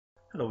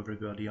Hello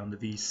everybody on the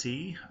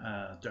VC,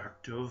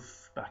 Dark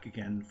Dove back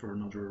again for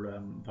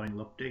another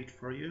vinyl update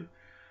for you.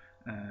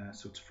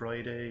 So it's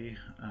Friday,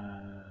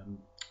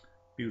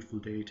 beautiful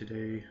day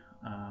today,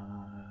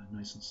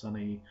 nice and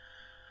sunny.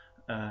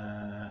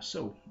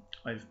 So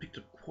I've picked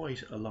up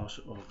quite a lot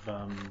of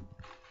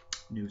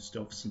new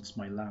stuff since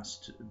my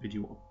last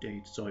video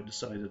update, so I've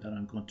decided that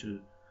I'm going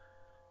to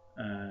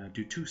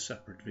do two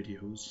separate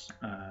videos.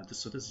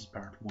 So this is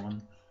part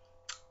one.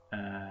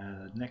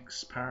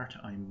 Next part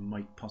I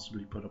might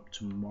possibly put up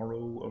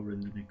tomorrow or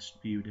in the next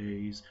few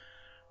days,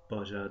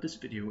 but this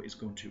video is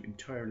going to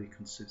entirely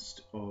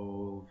consist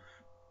of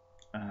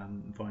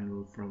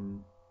vinyl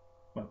from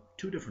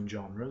two different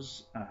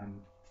genres.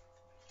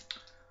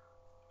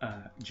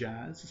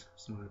 Jazz,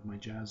 so I have my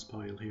jazz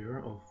pile here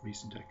of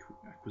recent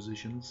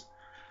acquisitions,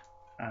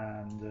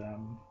 and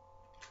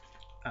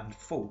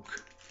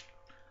folk.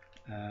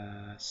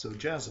 So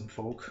jazz and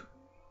folk.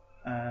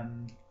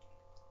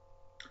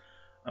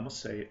 I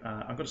must say,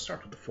 I'm going to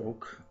start with the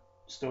folk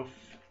stuff.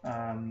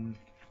 I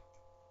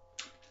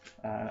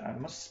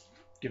must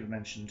give a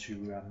mention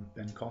to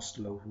Ben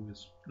Costello, who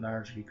has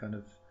largely kind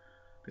of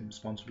been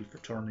responsible for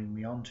turning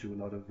me on to a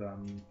lot of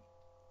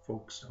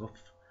folk stuff.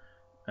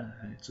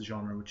 It's a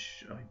genre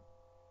which I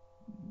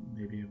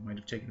maybe might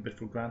have taken a bit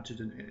for granted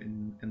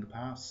in the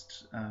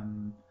past.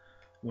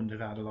 Wouldn't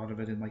have had a lot of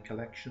it in my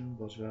collection,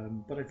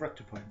 but I've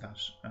rectified that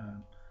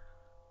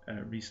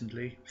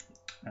recently,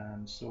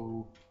 and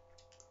so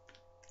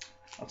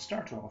I'll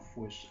start off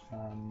with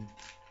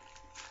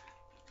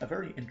a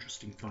very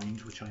interesting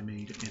find which I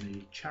made in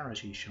a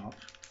charity shop.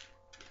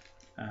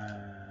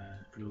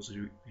 For those of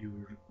you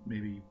who are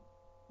maybe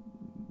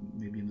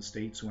in the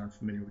States who aren't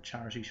familiar with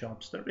charity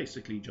shops, they're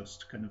basically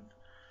just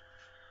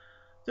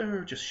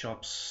they're just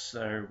shops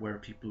where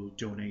people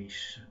donate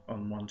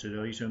unwanted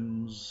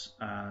items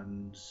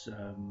and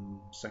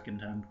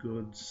second-hand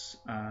goods,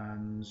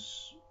 and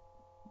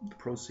the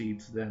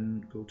proceeds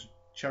then go to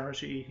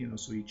charity.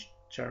 So each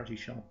charity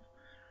shop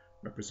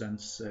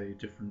represents a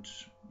different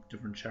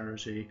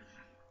charity.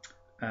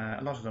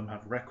 A lot of them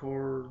have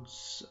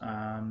records,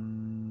 but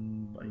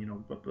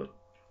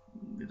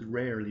it's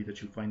rarely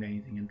that you find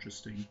anything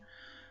interesting.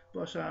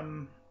 But I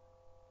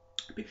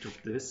picked up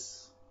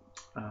this.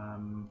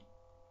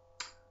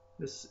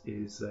 This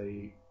is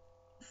a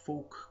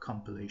folk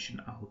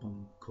compilation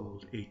album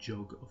called A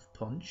Jug of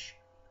Punch,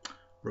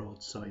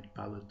 Broadside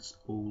Ballads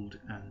Old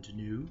and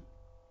New.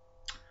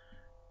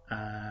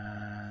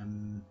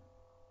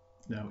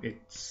 Now it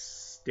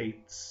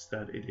states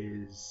that it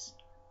is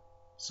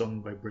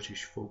sung by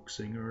British folk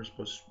singers,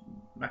 but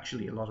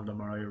actually a lot of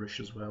them are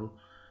Irish as well,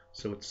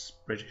 so it's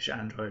British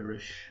and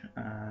Irish.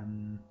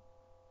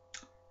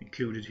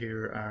 Included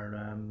here are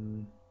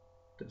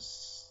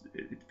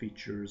it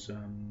features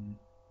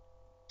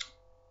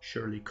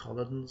Shirley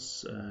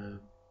Collins,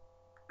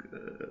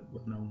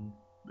 well-known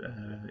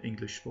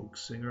English folk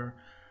singer.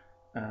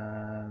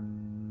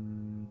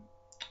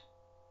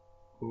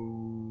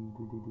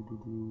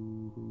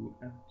 Who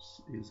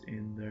else is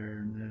in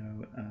there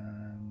now?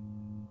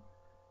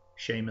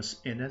 Seamus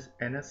Ennis,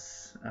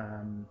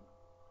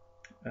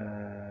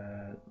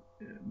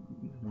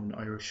 known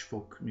Irish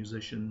folk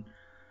musician.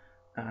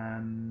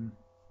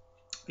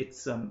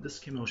 This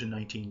came out in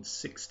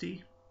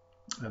 1960.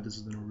 This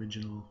is an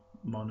original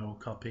mono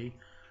copy,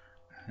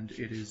 and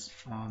it is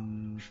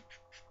on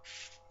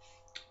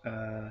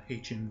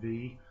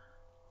HMV,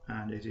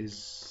 and it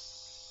is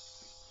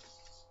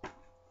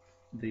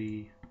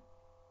the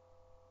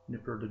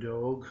Nipper the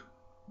dog,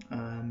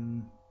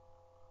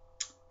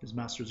 his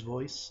master's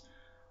voice.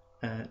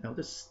 Now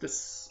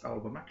this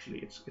album actually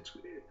it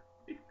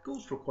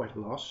goes for quite a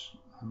lot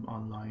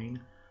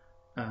online,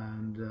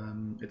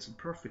 and it's in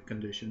perfect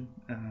condition.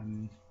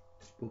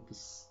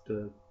 Both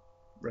the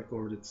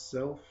record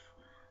itself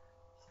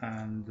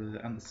and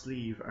the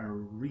sleeve are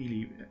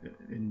really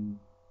in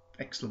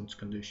excellent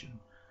condition.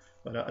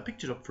 But I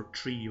picked it up for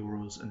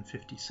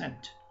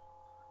 €3.50,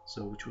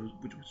 so which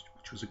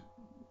was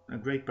a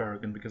great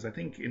bargain, because I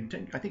think in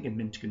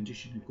mint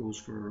condition it goes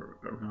for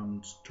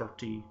around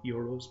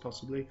 €30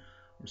 possibly,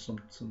 or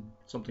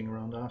something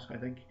around that, I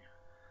think.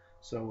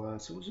 So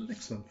it was an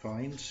excellent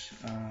find.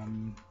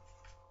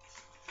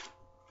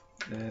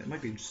 It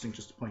might be interesting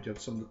just to point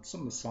out some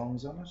of the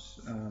songs on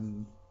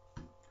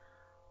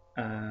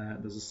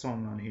it. There's a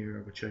song on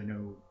here which I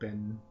know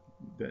Ben,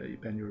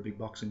 you're a big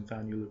boxing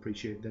fan, you'll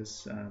appreciate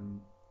this.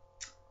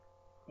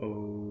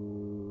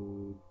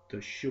 The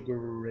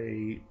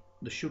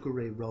Sugar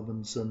Ray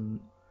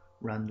Robinson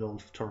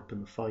Randolph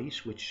Turpin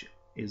fight, which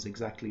is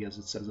exactly as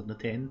it says on the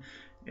tin.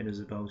 It is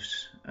about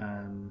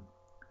a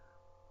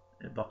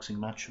boxing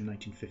match from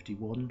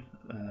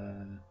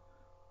 1951,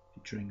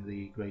 featuring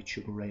the great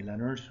Sugar Ray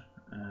Leonard.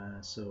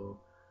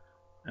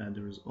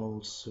 There is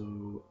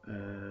also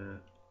a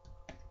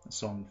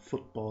song,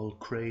 Football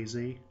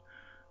Crazy,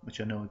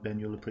 which I know Ben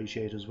you'll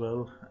appreciate as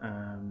well.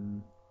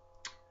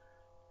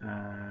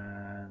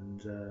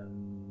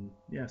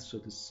 Yeah, so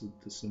there's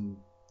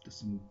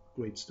some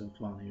great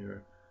stuff on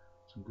here,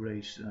 some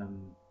great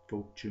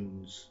folk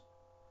tunes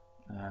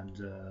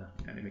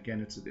and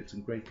again, it's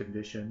in great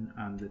condition,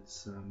 and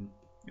it's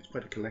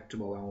quite a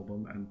collectible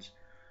album, and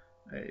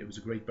it was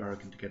a great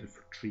bargain to get it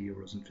for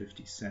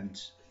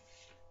 €3.50.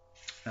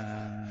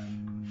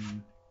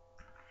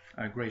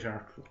 A great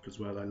artwork as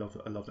well. I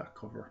love that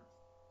cover.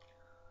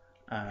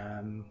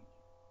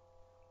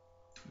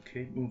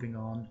 Okay, moving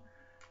on.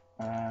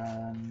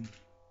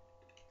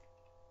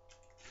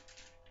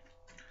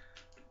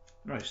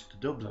 Right, the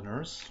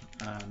Dubliners,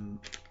 an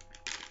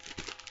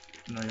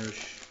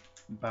Irish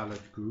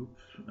ballad group,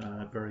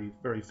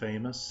 very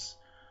famous.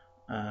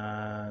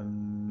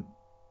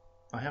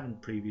 I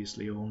haven't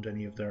previously owned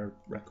any of their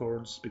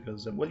records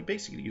because, well,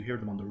 basically you hear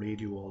them on the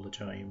radio all the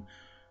time.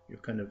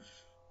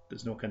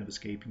 There's no kind of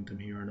escaping them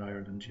here in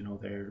Ireland. You know,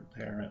 they're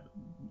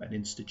an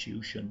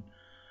institution.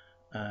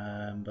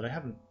 But I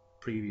haven't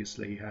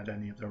previously had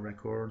any of their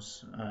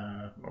records,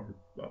 or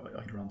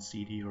either on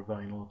CD or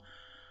vinyl.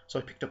 So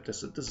I picked up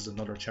this. This is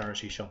another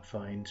charity shop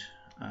find.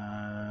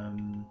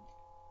 The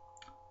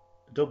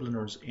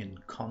Dubliners in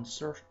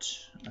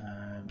Concert.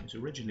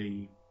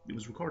 It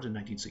was recorded in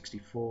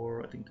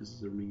 1964. I think this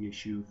is a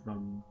reissue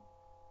from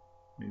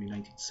maybe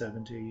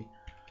 1970.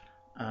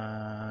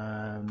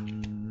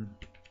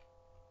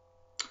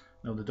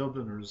 Now the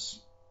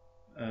Dubliners,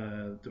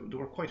 they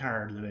were quite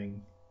hard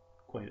living,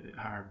 quite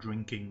hard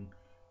drinking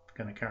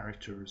kind of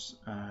characters.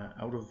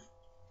 Out of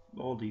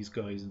all these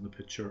guys in the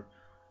picture,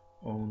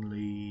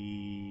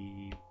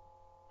 only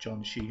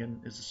John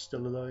Sheehan is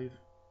still alive.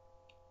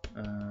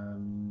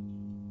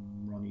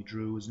 Ronnie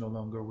Drew is no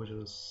longer with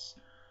us.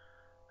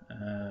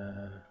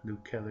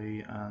 Luke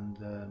Kelly and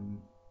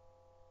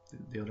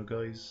the other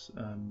guys,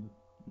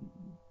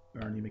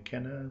 Barney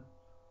McKenna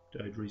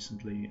died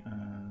recently,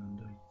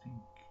 and I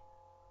think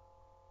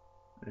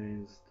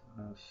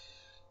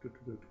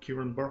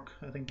Kieran Burke.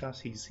 I think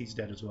he's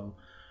dead as well.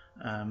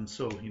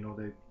 So you know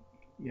they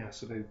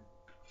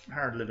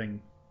hard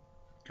living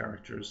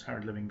characters,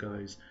 hard living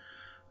guys.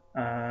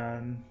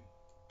 I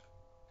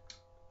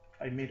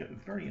made a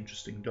very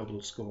interesting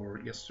double score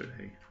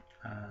yesterday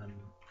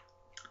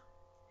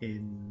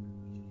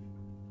in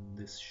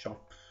this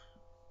shop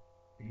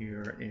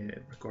here, in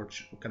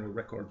a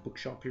record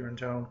bookshop here in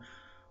town.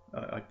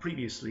 I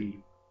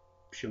previously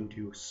showed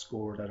you a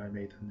score that I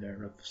made in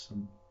there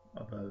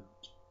about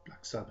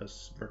Black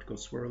Sabbath's Vertigo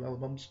Swirl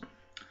albums.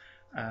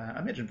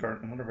 I made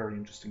another very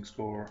interesting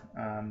score.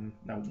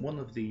 Now, one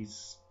of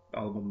these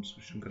albums,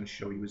 which I'm going to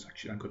show you,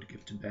 I'm going to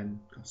give to Ben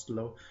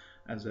Costello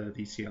as a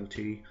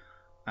VCLT.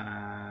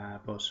 I'll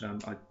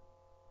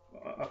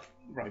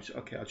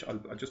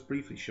just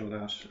briefly show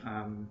that.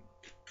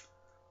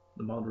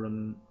 The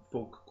Modern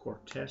Folk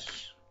Quartet.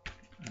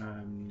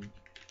 I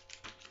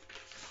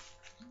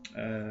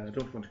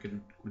don't want to get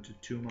into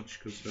too much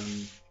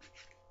because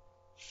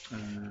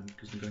I'm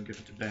going to give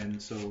it to Ben.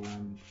 So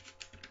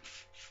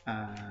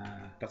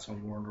that's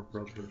on Warner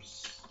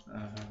Brothers.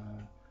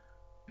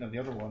 Now the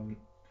other one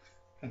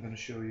I'm going to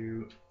show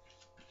you.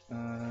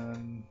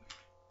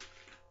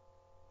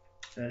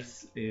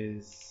 This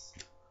is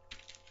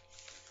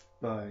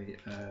by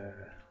a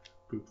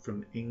group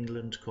from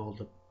England called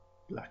the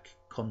Black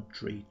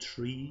Country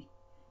Tree.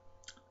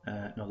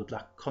 Now the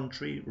Black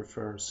Country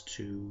refers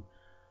to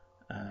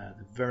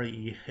the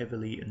very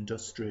heavily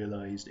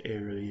industrialized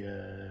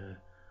area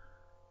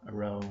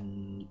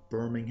around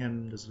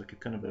Birmingham. There's like a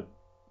kind of a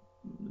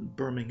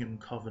Birmingham,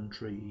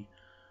 Coventry,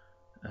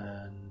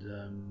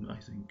 and I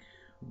think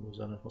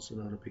what's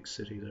another big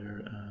city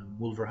there?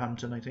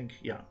 Wolverhampton, I think.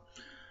 Yeah.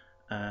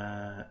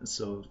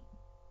 So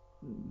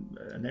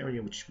an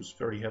area which was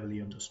very heavily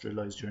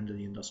industrialized during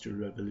the Industrial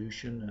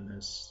Revolution, and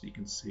as you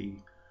can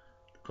see,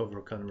 the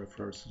cover kind of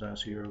refers to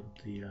that here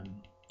with the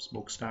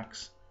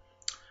smokestacks.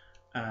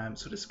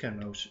 So this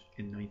came out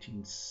in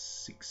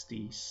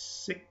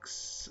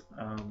 1966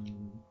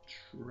 on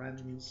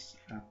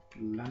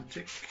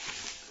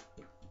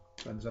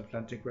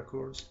Transatlantic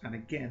Records, and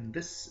again,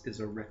 this is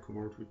a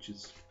record which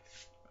is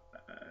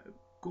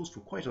goes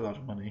for quite a lot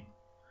of money.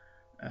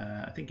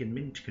 I think in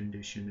mint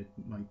condition it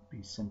might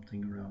be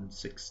something around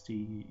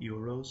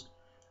 €60.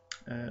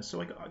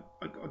 So I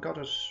got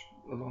it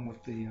along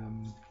with the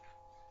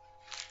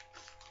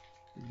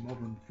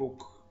Modern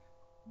Folk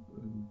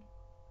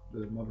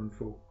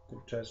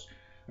Quartet.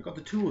 I got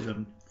the two of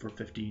them for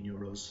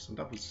 €15, so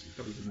that was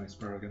a nice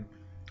bargain.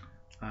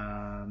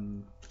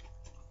 And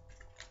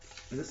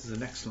this is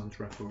an excellent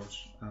record.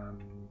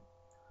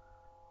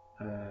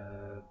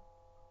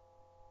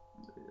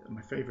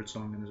 My favourite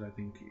song in it, I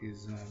think,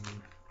 is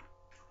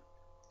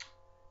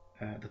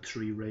The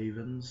Three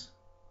Ravens,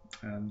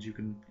 and you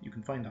can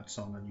find that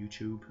song on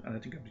YouTube. And I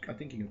think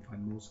you can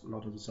find a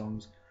lot of the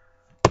songs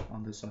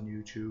on this on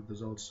YouTube.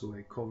 There's also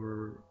a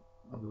cover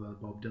of a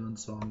Bob Dylan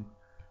song,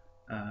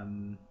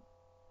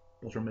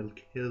 Buttermilk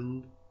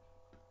Hill,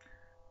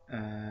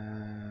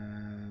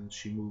 and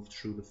She Moved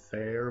Through the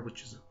Fair,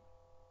 which is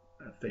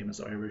a famous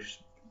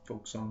Irish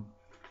folk song.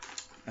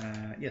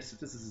 Yes,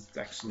 this is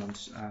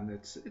excellent, and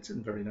it's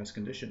in very nice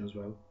condition as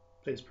well.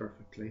 Plays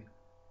perfectly.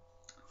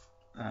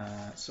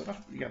 So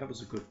that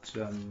was a good,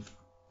 that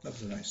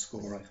was a nice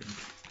score, I think.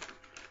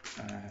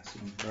 So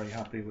I'm very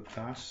happy with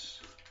that.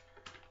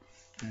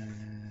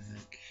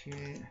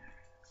 Okay.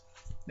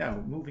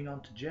 Now moving on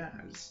to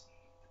jazz.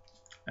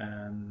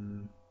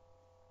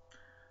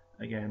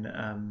 Again,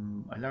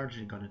 I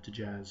largely got into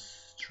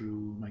jazz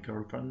through my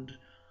girlfriend,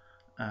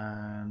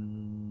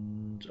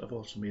 and I've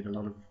also made a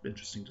lot of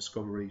interesting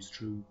discoveries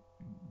through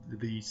the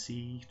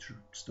VC, through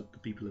stuff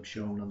that people have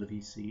shown on the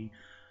VC,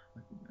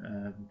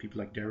 people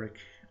like Derek,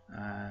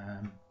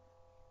 and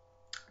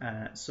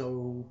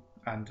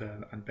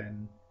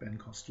Ben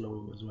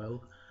Costello as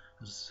well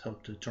has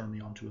helped to turn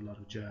me on to a lot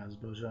of jazz.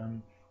 But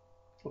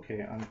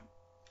okay,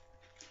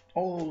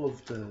 all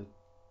of the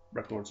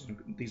records,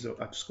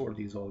 I've scored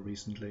these all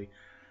recently.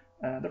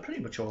 They're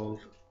pretty much all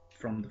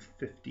from the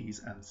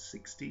 50s and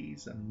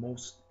 60s, and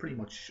pretty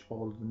much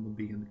all of them will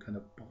be in the kind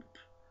of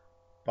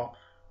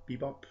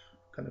bebop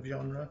kind of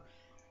genre.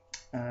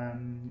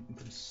 I'm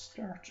going to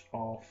start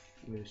off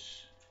with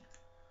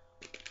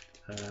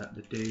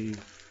the Dave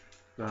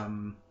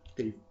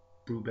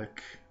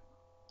Brubeck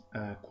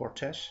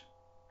Quartet,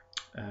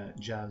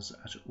 Jazz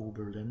at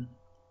Oberlin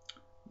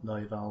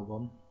live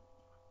album.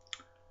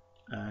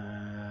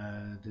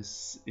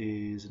 This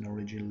is an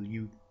original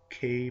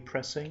UK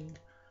pressing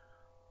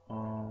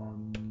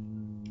on,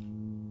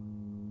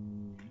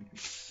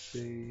 let's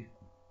see,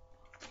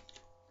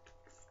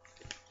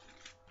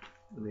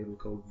 a label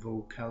called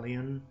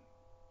Vocalion.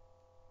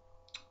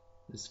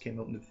 This came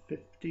out in the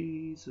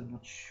 50s, I'm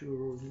not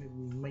sure,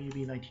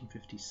 maybe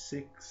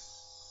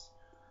 1956.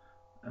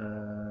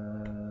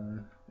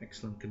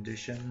 Excellent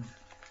condition.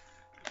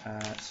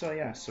 So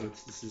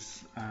this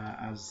is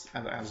as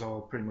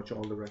pretty much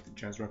all the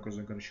jazz records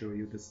I'm going to show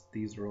you.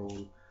 These are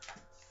all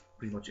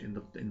pretty much in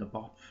the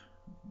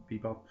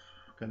bebop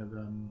kind of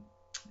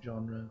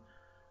genre.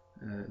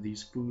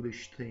 These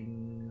Foolish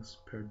Things,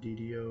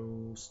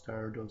 Perdidio,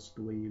 Stardust,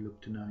 The Way You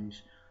Look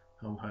Tonight,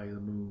 How High the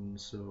Moon.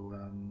 So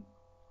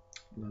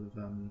a lot of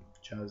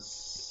jazz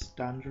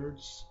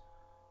standards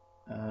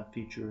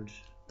featured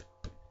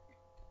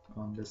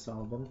on this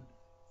album.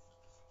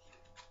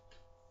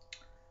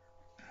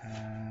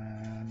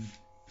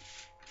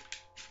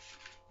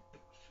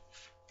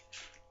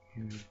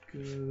 Here we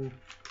go.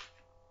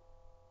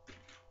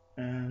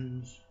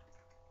 And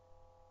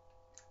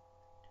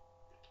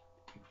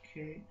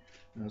okay,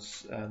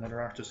 there's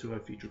another artist who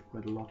I've featured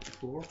quite a lot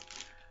before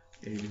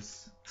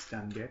is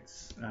Stan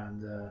Getz,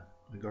 and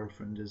my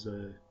girlfriend is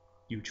a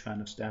huge fan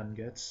of Stan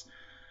Getz.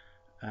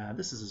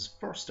 This is his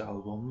first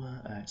album.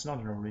 It's not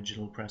an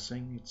original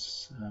pressing,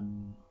 it's a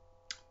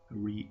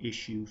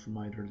reissue from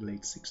either the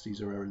late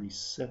 60s or early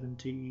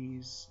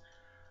 70s.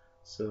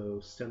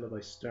 So Stella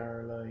by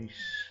Starlight,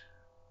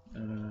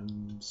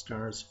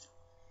 Stars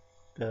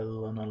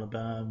Fell on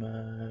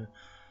Alabama.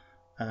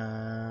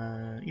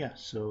 Yeah,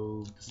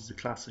 so this is a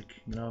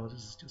classic. This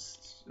is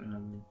just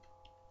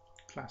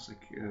classic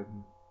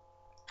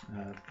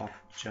pop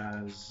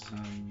jazz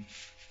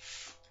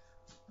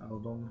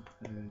album.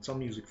 It's on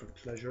Music for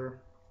Pleasure.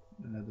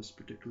 This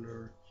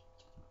particular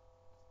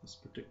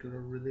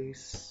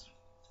release,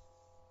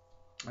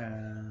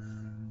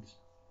 and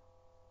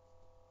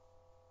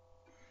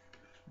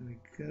there we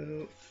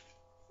go.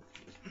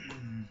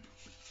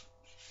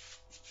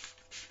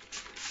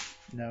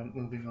 Now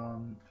moving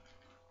on.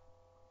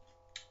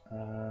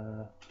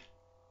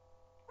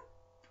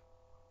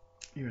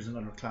 Here's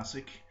another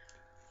classic.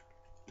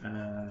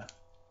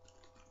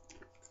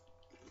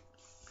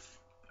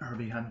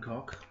 Herbie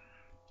Hancock,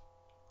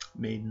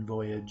 Maiden,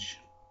 Voyage,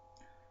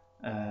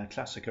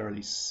 classic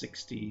early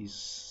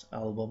 60s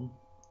album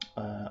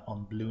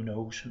on Blue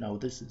Note. Now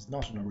this is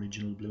not an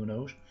original Blue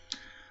Note.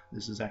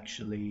 This is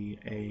actually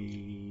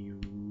a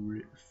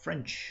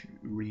French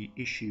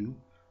reissue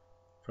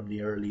from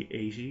the early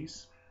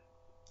 80s.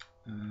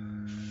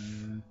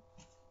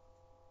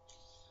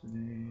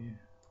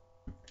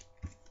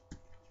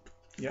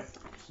 Yep,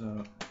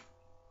 so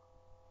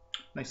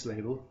nice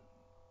label.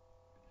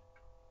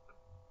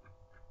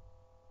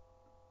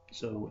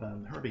 So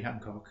Herbie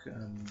Hancock, I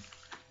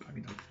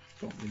mean, I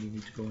don't really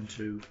need to go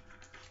into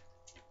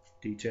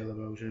detail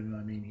about him.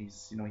 I mean,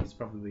 he's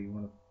probably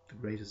one of the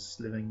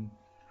greatest living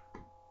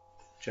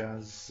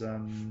jazz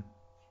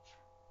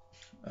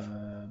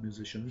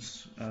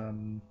musicians.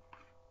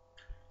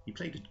 He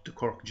played at the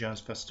Cork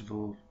Jazz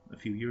Festival a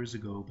few years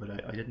ago, but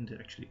I didn't,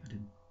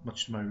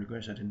 much to my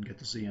regret, I didn't get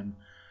to see him.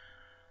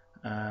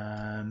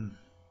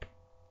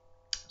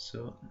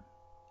 So,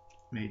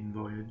 Maiden,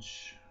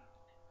 Voyage.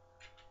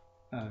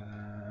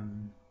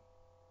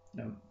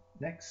 Now,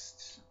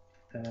 next,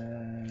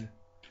 another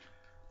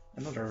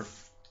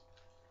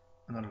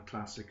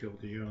classic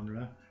of the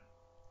genre,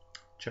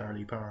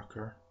 Charlie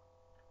Parker,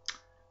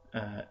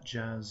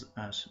 Jazz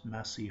at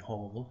Massey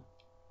Hall.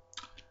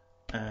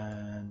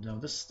 And now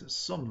there's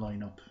some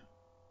lineup.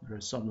 There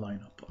is some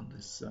lineup on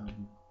this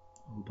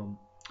album,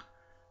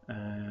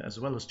 as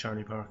well as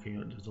Charlie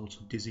Parker. There's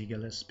also Dizzy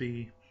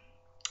Gillespie,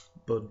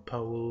 Bud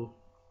Powell,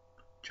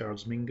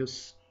 Charles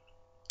Mingus,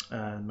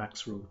 and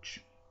Max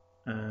Roach.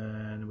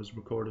 and it was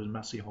recorded in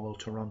Massey Hall,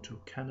 Toronto,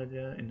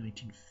 Canada in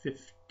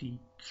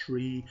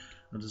 1953.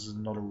 And this is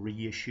another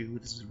reissue.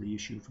 This is a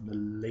reissue from the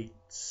late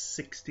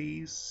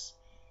 60s.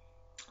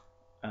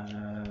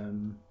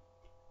 It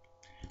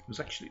was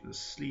actually the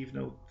sleeve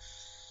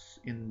notes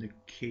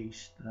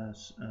indicate that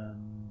I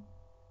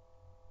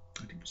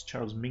think it was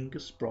Charles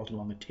Mingus brought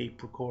along a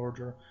tape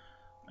recorder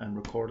and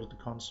recorded the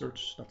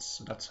concert.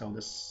 That's how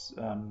this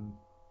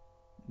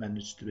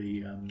managed to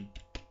be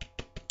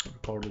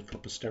recorded for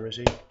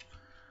posterity.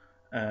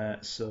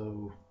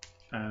 Also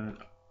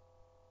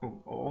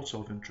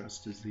of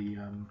interest is the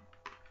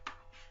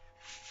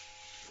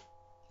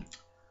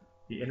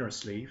inner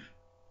sleeve,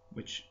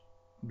 which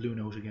blue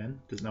note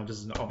again. This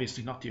is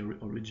obviously not the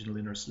original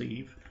inner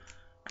sleeve,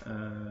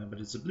 but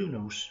it's a blue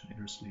note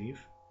inner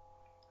sleeve.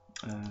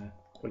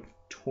 Quite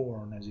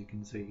torn, as you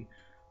can see,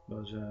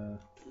 but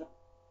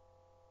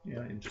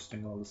yeah,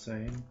 interesting all the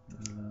same.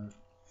 There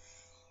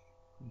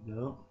we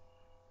go.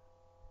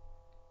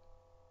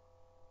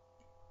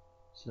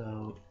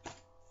 So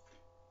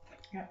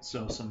yeah,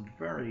 so some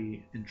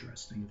very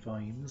interesting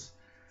finds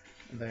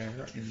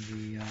there in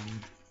the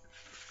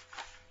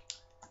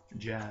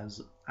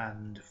jazz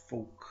and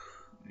folk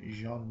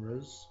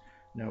genres.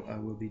 Now I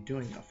will be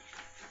doing a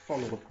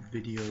follow-up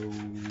video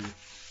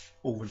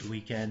over the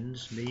weekend,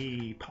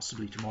 maybe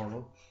possibly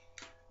tomorrow,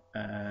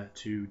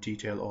 to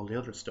detail all the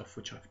other stuff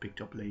which I've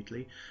picked up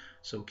lately.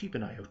 So keep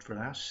an eye out for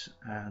that,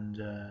 and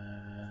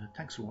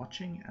thanks for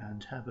watching,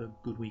 and have a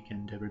good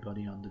weekend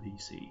everybody on the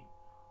VC.